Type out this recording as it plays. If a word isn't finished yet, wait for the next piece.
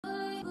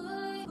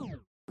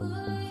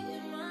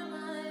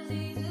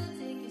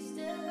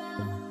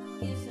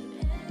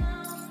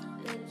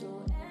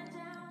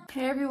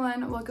Hey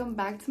everyone, welcome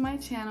back to my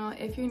channel.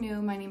 If you're new,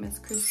 my name is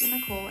Kristen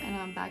Nicole and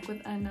I'm back with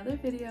another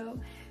video.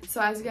 So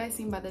as you guys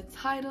seen by the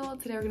title,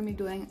 today we're gonna be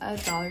doing a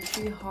Dollar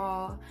Tree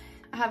haul.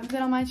 I haven't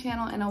been on my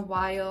channel in a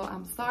while,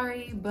 I'm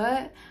sorry,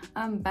 but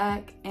I'm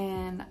back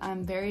and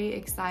I'm very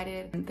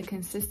excited. The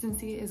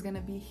consistency is gonna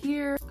be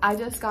here. I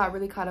just got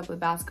really caught up with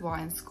basketball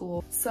in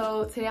school.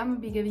 So today I'm gonna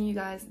be giving you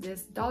guys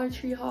this Dollar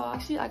Tree haul.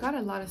 Actually, I got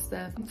a lot of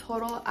stuff. In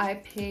total, I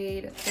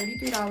paid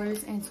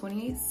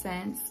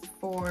 $33.28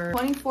 for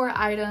 24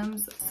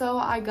 items. So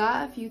I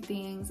got a few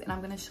things and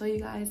I'm gonna show you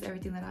guys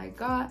everything that I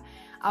got.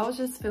 I was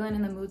just feeling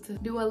in the mood to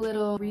do a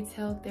little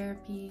retail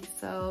therapy.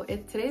 So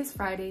today is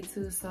Friday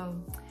too, so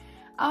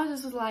I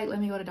was just like, let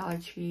me go to Dollar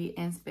Tree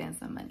and spend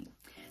some money.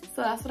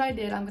 So that's what I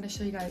did. I'm gonna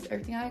show you guys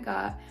everything I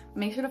got.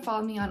 Make sure to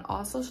follow me on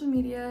all social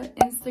media,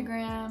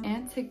 Instagram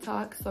and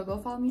TikTok. So go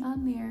follow me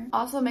on there.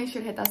 Also make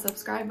sure to hit that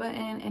subscribe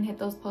button and hit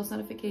those post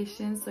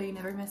notifications so you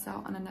never miss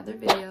out on another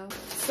video.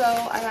 So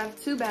I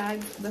have two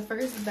bags. The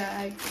first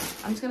bag,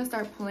 I'm just gonna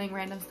start pulling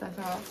random stuff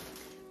out.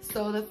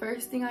 So the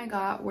first thing I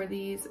got were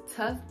these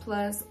Tough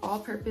Plus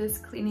all-purpose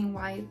cleaning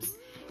wipes.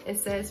 It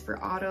says for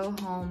auto,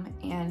 home,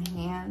 and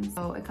hands.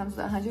 So it comes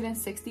with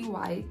 160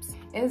 wipes.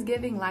 It's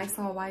giving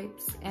Lysol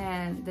wipes,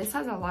 and this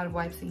has a lot of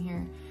wipes in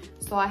here.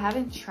 So I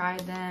haven't tried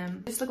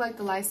them. They just look like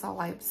the Lysol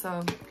wipes.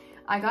 So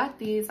I got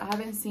these. I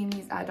haven't seen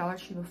these at Dollar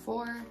Tree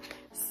before.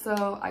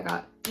 So I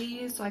got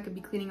these so I could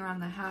be cleaning around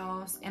the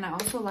house. And I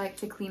also like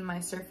to clean my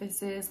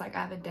surfaces. Like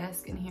I have a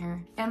desk in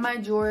here. And my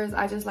drawers,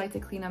 I just like to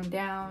clean them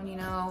down, you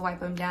know, wipe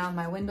them down,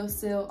 my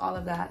windowsill, all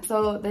of that.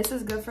 So this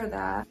is good for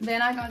that.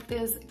 Then I got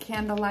this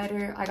candle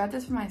lighter. I got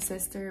this for my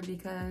sister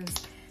because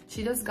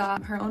she just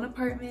got her own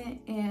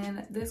apartment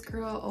and this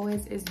girl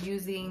always is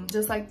using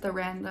just like the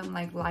random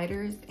like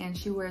lighters, and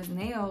she wears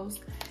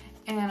nails.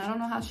 And I don't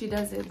know how she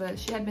does it, but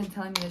she had been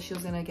telling me that she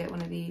was gonna get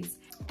one of these.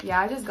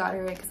 Yeah, I just got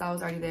her it because I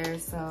was already there,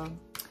 so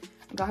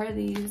I got her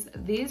these.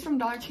 These from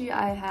Dollar Tree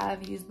I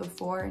have used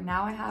before.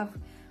 Now I have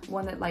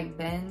one that like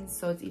bends,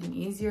 so it's even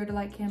easier to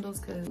light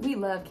candles because we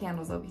love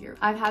candles over here.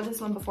 I've had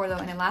this one before though,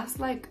 and it lasts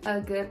like a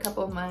good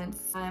couple of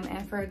months.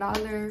 And for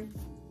 $1,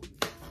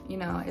 you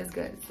know, it's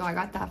good. So I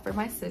got that for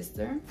my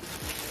sister.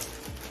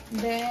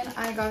 Then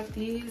I got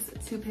these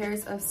two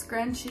pairs of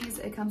scrunchies.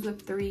 It comes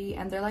with 3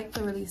 and they're like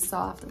the really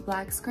soft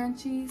black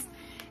scrunchies.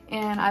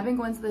 And I've been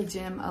going to the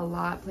gym a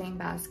lot, playing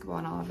basketball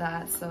and all of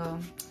that. So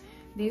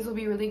these will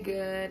be really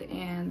good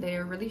and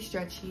they're really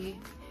stretchy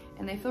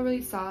and they feel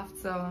really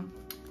soft. So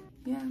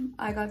yeah,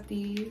 I got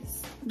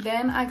these.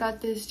 Then I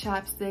got this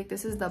chapstick.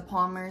 This is the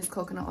Palmer's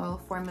Coconut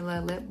Oil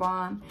Formula Lip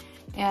Balm.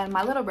 And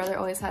my little brother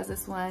always has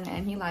this one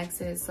and he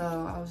likes it. So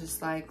I was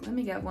just like, let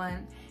me get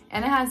one.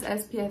 And it has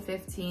SPF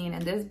 15,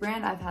 and this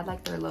brand, I've had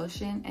like their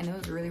lotion and it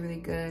was really, really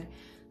good.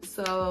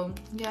 So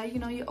yeah, you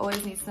know, you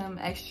always need some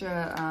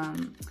extra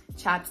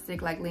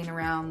chapstick like laying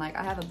around. Like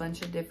I have a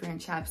bunch of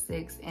different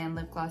chapsticks and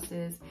lip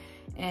glosses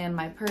in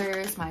my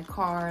purse, my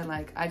car,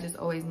 like I just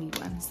always need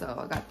one. So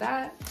I got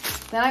that.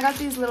 Then I got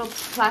these little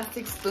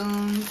plastic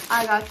spoons.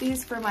 I got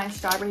these for my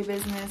strawberry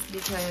business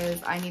because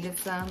I needed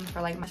some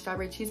for like my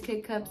strawberry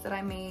cheesecake cups that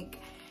I make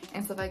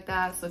and stuff like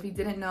that. So if you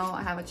didn't know,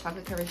 I have a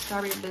chocolate covered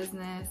strawberry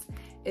business.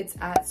 It's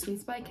at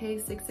Sweets by K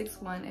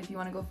 661. If you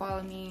want to go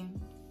follow me,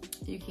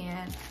 you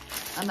can.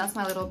 And that's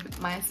my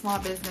small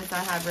business I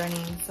have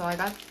running. So I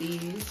got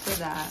these for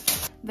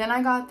that. Then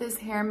I got this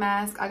hair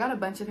mask. I got a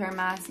bunch of hair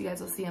masks. You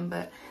guys will see them,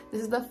 but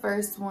this is the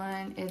first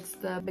one. It's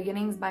the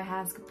Beginnings by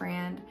Hask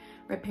brand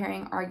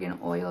Repairing Argan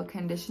Oil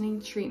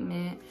Conditioning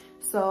Treatment.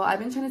 So I've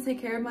been trying to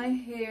take care of my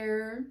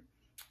hair.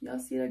 Y'all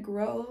see the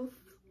growth?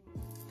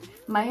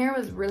 My hair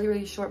was really,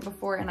 really short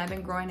before and I've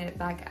been growing it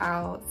back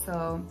out.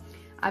 So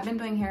I've been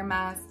doing hair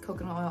masks,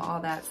 coconut oil, all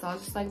that. So I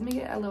was just like, let me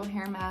get a little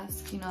hair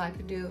mask, you know, I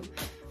could do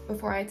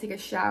before I take a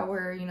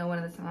shower, you know, one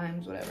of the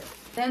times, whatever.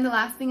 Then the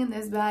last thing in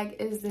this bag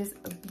is this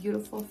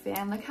beautiful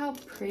fan. Look how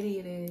pretty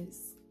it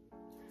is.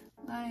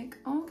 Like,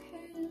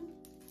 okay.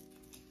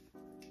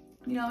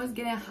 You know, it's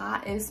getting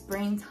hot, it's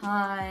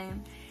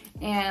springtime.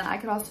 And I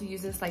could also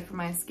use this like for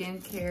my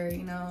skincare,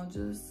 you know,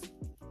 just,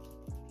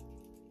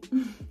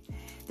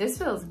 this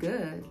feels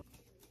good.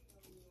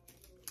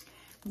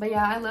 But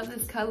yeah, I love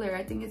this color.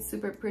 I think it's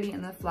super pretty,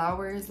 and the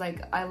flowers,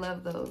 like I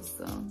love those.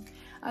 So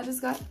I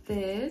just got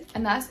this,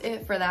 and that's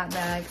it for that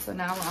bag. So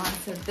now we're on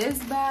to this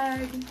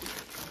bag.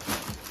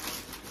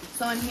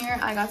 So in here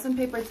I got some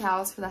paper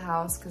towels for the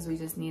house because we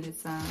just needed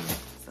some,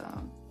 so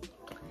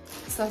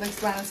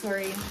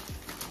self-explanatory.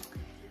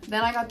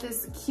 Then I got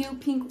this cute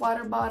pink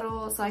water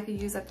bottle so I could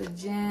use at the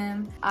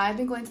gym. I've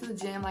been going to the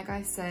gym, like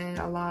I said,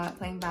 a lot,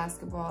 playing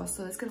basketball,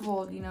 so this could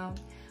hold, you know,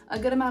 a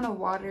good amount of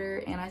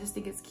water, and I just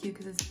think it's cute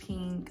because it's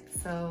pink.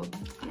 So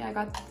yeah, I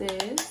got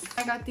this.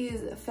 I got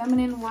these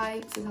feminine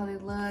wipes, is how they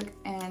look,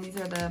 and these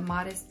are the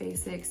Modest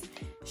Basics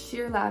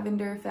Sheer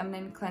Lavender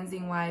Feminine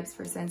Cleansing Wipes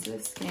for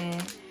sensitive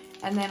skin.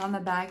 And then on the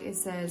back it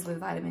says with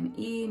vitamin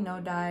E, no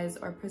dyes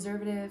or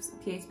preservatives,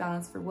 pH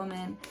balance for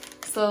women.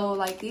 So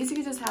like these you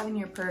can just have in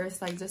your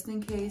purse, like just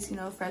in case, you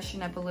know,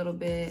 freshen up a little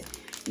bit.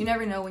 You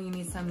never know when you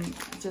need some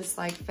just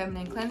like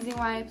feminine cleansing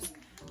wipes.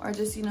 or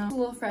just, you know, a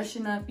little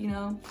freshen up, you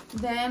know.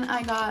 Then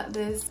I got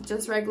this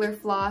just regular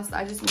floss.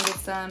 I just needed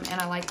some and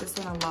I like this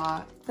one a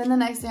lot. Then the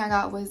next thing I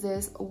got was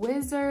this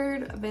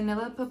Wizard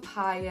Vanilla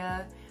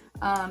Papaya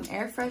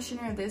air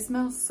freshener. This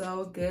smells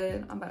so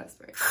good. I'm about to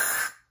spray.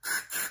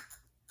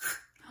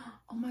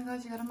 Oh my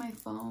gosh, I got it on my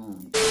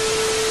phone.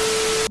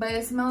 But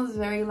it smells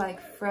very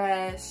like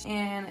fresh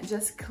and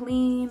just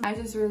clean. I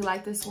just really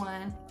like this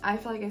one. I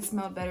feel like it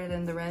smelled better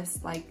than the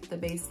rest, like the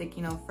basic,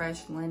 you know,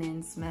 fresh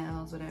linen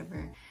smells,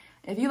 whatever.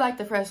 If you like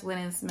the fresh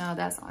linen smell,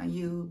 that's on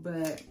you.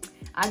 But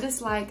I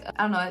just like,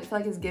 I don't know, I feel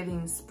like it's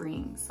giving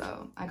spring.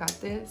 So I got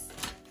this.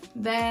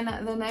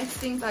 Then the next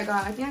things I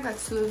got, I think I got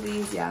 2 of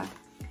these, yeah.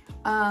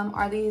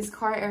 Are these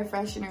car air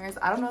fresheners.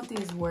 I don't know if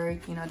these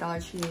work, you know,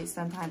 Dollar Tree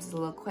sometimes is a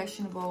little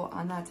questionable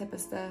on that type of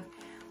stuff.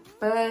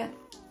 But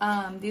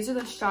these are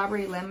the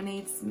strawberry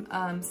lemonade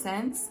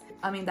scents.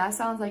 I mean, that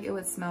sounds like it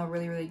would smell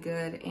really, really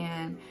good.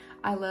 And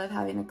I love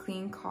having a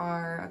clean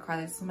car, a car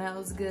that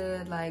smells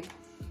good. Like,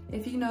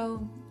 if you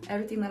know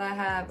everything that I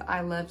have,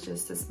 I love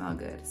just to smell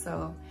good.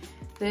 So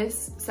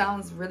this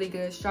sounds really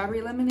good.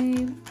 Strawberry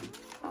lemonade,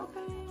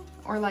 okay.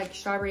 Or like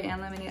strawberry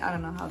and lemonade. I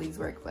don't know how these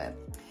work, but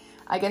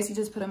I guess you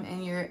just put them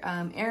in your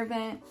air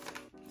vent.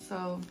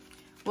 So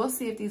we'll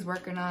see if these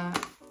work or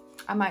not.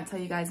 I might tell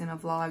you guys in a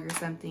vlog or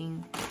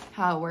something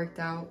how it worked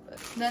out.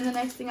 Then the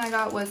next thing I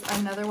got was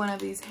another one of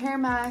these hair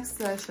masks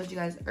that I showed you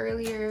guys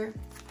earlier.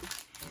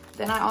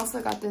 Then I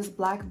also got this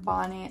black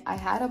bonnet. I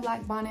had a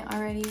black bonnet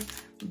already,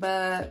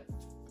 but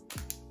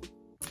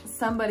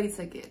somebody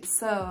took it.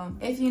 So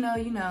if you know,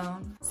 you know.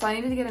 So I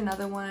needed to get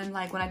another one.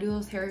 Like when I do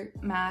those hair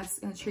masks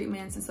and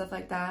treatments and stuff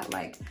like that,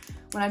 like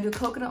when I do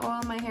coconut oil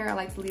in my hair, I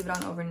like to leave it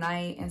on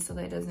overnight and so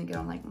that it doesn't get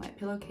on like my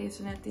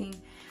pillowcase or anything.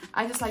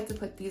 I just like to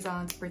put these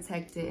on to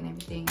protect it and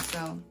everything.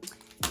 So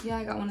yeah,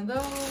 I got one of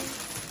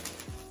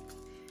those.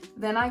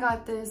 Then I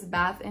got this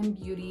Bath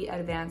 & Beauty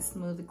Advanced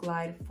Smooth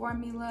Glide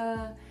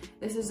Formula.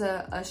 This is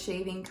a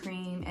shaving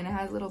cream and it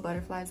has little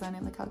butterflies on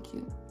it. Look how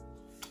cute.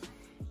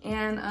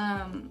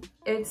 And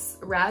it's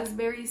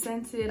raspberry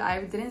scented.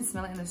 I didn't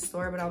smell it in the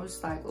store, but I was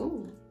just like,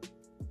 ooh.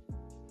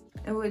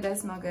 It really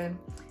does smell good.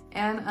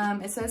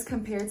 And it says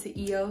compared to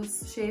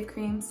EOS shave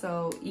cream.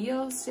 So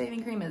EOS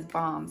shaving cream is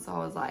bomb. So I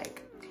was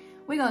like,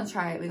 we're gonna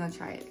try it, we're gonna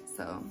try it.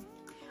 So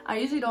I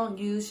usually don't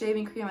use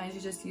shaving cream. I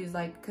usually just use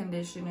like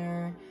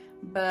conditioner,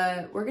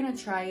 but we're gonna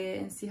try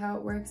it and see how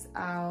it works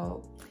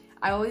out.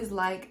 I always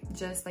like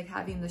just like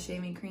having the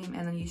shaving cream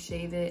and then you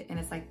shave it and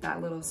it's like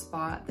that little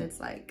spot that's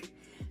like,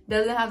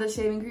 doesn't have the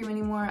shaving cream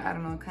anymore. I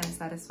don't know, kind of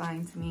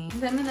satisfying to me.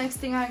 Then the next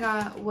thing I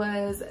got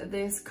was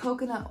this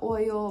coconut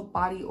oil,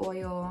 body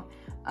oil.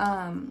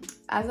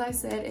 As I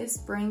said, it's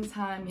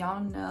springtime.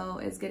 Y'all know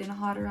it's getting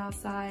hotter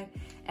outside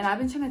and I've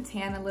been trying to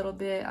tan a little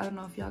bit. I don't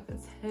know if y'all could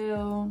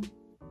tell.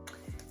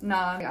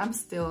 Nah, I'm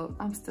still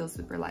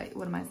super light.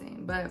 What am I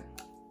saying? But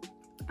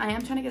I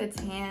am trying to get a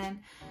tan.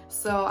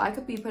 So I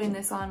could be putting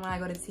this on when I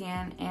go to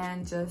tan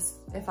and just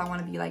if I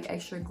want to be like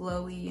extra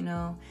glowy, you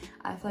know,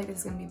 I feel like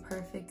it's gonna be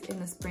perfect in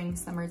the spring,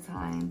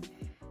 summertime.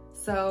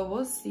 So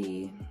we'll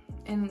see.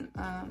 And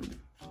I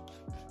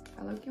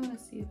look, you want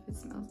to see if it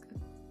smells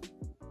good.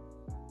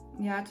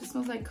 Yeah, it just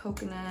smells like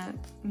coconut,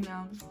 you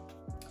know.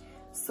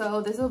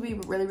 So this will be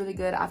really, really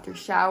good after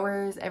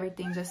showers,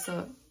 everything, just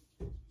so.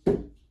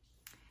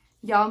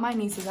 Y'all, my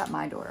niece is at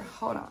my door.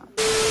 Hold on.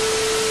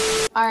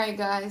 All right,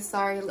 guys,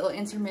 sorry, a little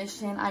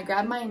intermission. I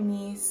grabbed my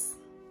niece.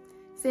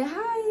 Say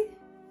hi.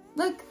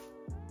 Look.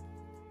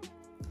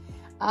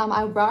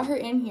 I brought her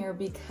in here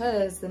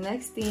because the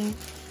next thing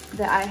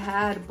that I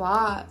had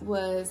bought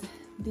was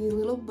these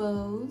little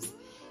bows.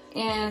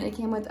 And it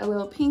came with a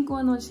little pink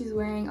one she's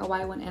wearing, a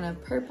white one, and a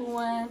purple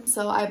one.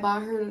 So I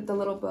bought her the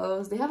little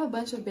bows. They have a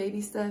bunch of baby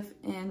stuff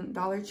in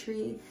Dollar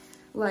Tree,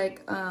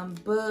 like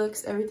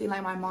books, everything.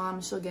 Like my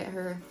mom, she'll get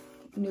her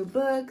new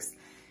books,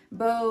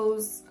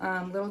 bows,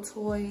 little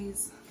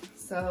toys.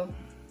 So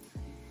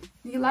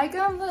you like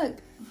them? Look.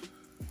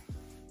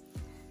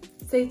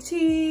 Say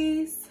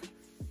cheese.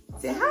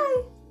 Say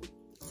hi.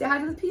 Say hi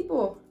to the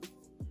people.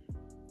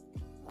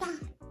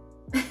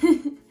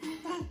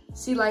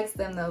 She likes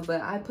them though,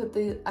 but I put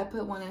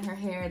one in her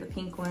hair, the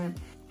pink one,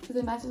 because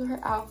it matches her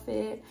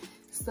outfit.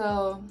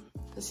 So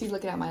she's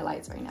looking at my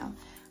lights right now.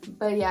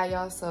 But yeah,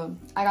 y'all, so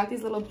I got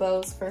these little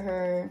bows for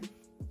her.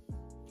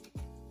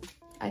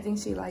 I think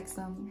she likes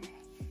them.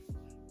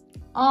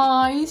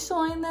 Aw, are you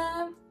showing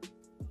them?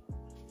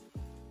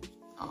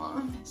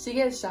 Aw, she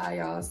gets shy,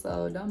 y'all,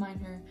 so don't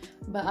mind her.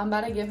 But I'm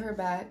about to give her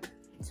back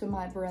to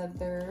my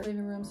brother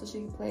living room so she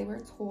can play with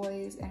her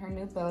toys and her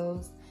new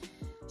bows.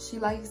 She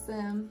likes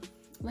them.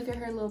 Look at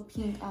her little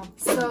pink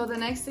So the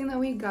next thing that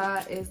we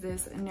got is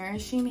this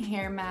nourishing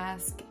hair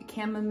mask,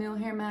 chamomile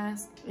hair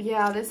mask.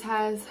 Yeah, this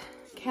has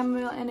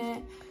chamomile in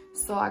it,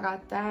 so I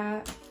got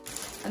that.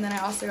 And then I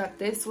also got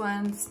this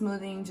one,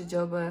 smoothing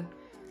jojoba,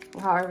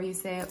 or however you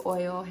say it,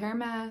 oil hair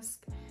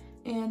mask.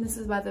 And this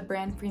is by the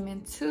brand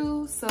Freeman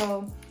too.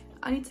 So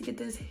I need to get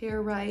this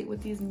hair right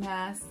with these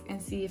masks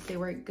and see if they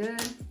work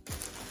good.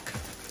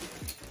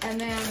 And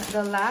then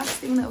the last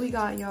thing that we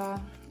got,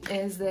 y'all,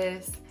 is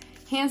this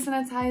hand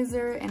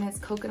sanitizer, and it's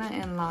coconut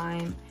and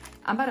lime.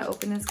 I'm about to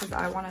open this because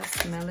I want to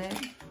smell it.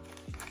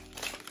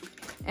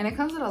 And it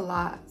comes with a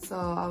lot, so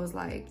I was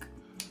like,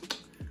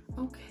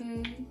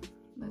 okay,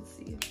 let's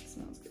see if it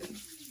smells good.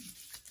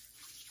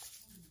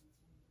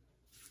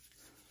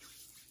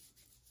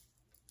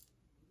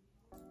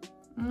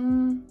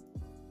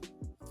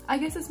 I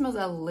guess it smells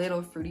a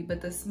little fruity,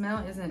 but the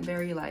smell isn't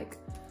very like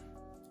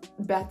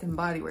Bath and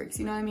Body Works,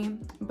 you know what I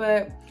mean?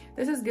 But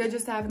this is good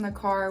just to have in the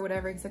car or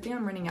whatever, because I think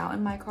I'm running out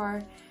in my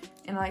car,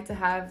 and I like to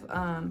have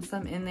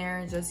some in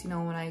there just, you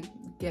know, when I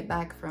get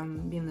back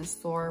from being in the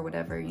store or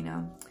whatever, you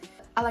know.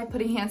 I like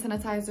putting hand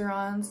sanitizer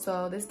on,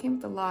 so this came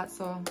with a lot,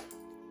 so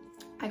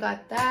I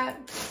got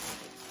that.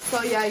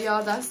 So yeah,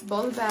 y'all, that's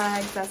both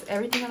bags. That's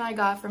everything that I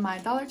got for my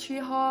Dollar Tree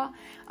haul.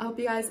 I hope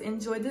you guys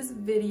enjoyed this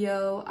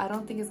video. I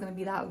don't think it's gonna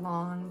be that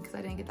long because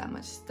I didn't get that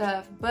much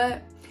stuff,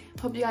 but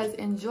hope you guys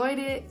enjoyed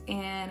it,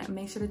 and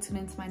make sure to tune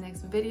into my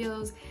next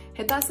videos.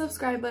 Hit that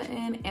subscribe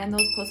button and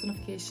those post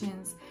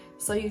notifications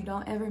so you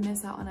don't ever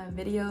miss out on a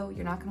video.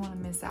 You're not gonna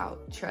wanna miss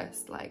out,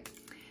 trust. Like,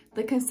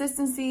 the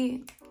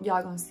consistency,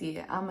 y'all gonna see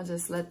it. I'm gonna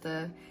just let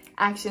the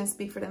actions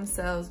speak for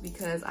themselves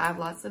because I have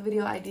lots of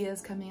video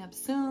ideas coming up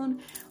soon.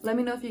 Let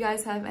me know if you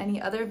guys have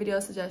any other video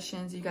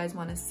suggestions you guys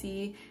want to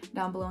see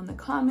down below in the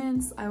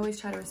comments. I always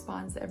try to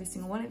respond to every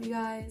single one of you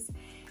guys.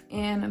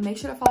 And make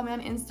sure to follow me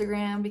on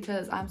Instagram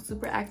because I'm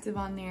super active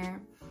on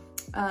there.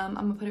 I'm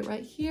gonna put it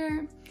right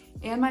here,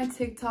 and my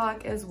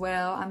TikTok as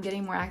well. I'm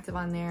getting more active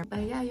on there.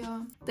 But yeah,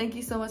 y'all, thank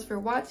you so much for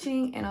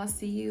watching, and I'll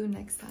see you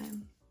next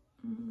time.